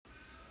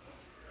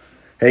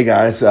Hey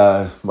guys,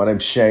 my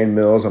name's Shane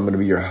Mills. I'm going to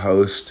be your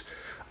host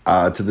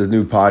to the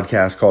new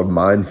podcast called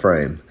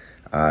Mindframe.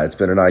 It's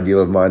been an ideal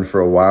of mine for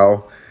a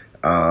while,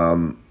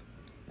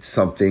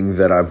 something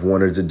that I've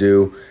wanted to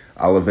do.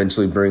 I'll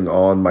eventually bring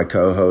on my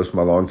co-host,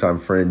 my longtime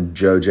friend,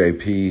 Joe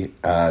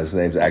JP. His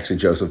name's actually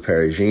Joseph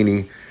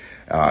Perugini.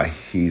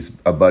 He's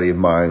a buddy of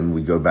mine.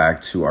 We go back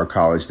to our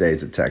college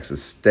days at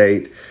Texas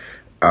State.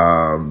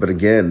 But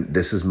again,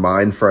 this is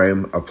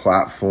Mindframe, a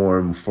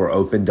platform for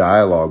open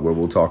dialogue where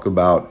we'll talk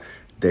about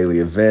daily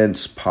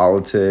events,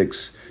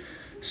 politics,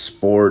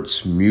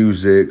 sports,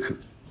 music,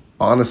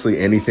 honestly,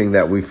 anything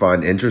that we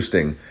find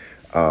interesting.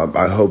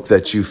 I hope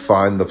that you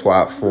find the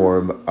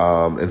platform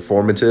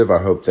informative.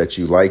 I hope that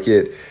you like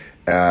it.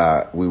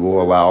 We will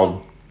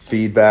allow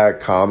feedback,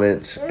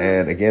 comments,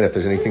 and again, if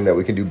there's anything that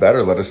we can do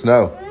better, let us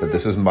know. But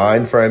this is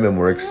Mindframe, and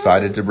we're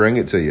excited to bring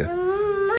it to you.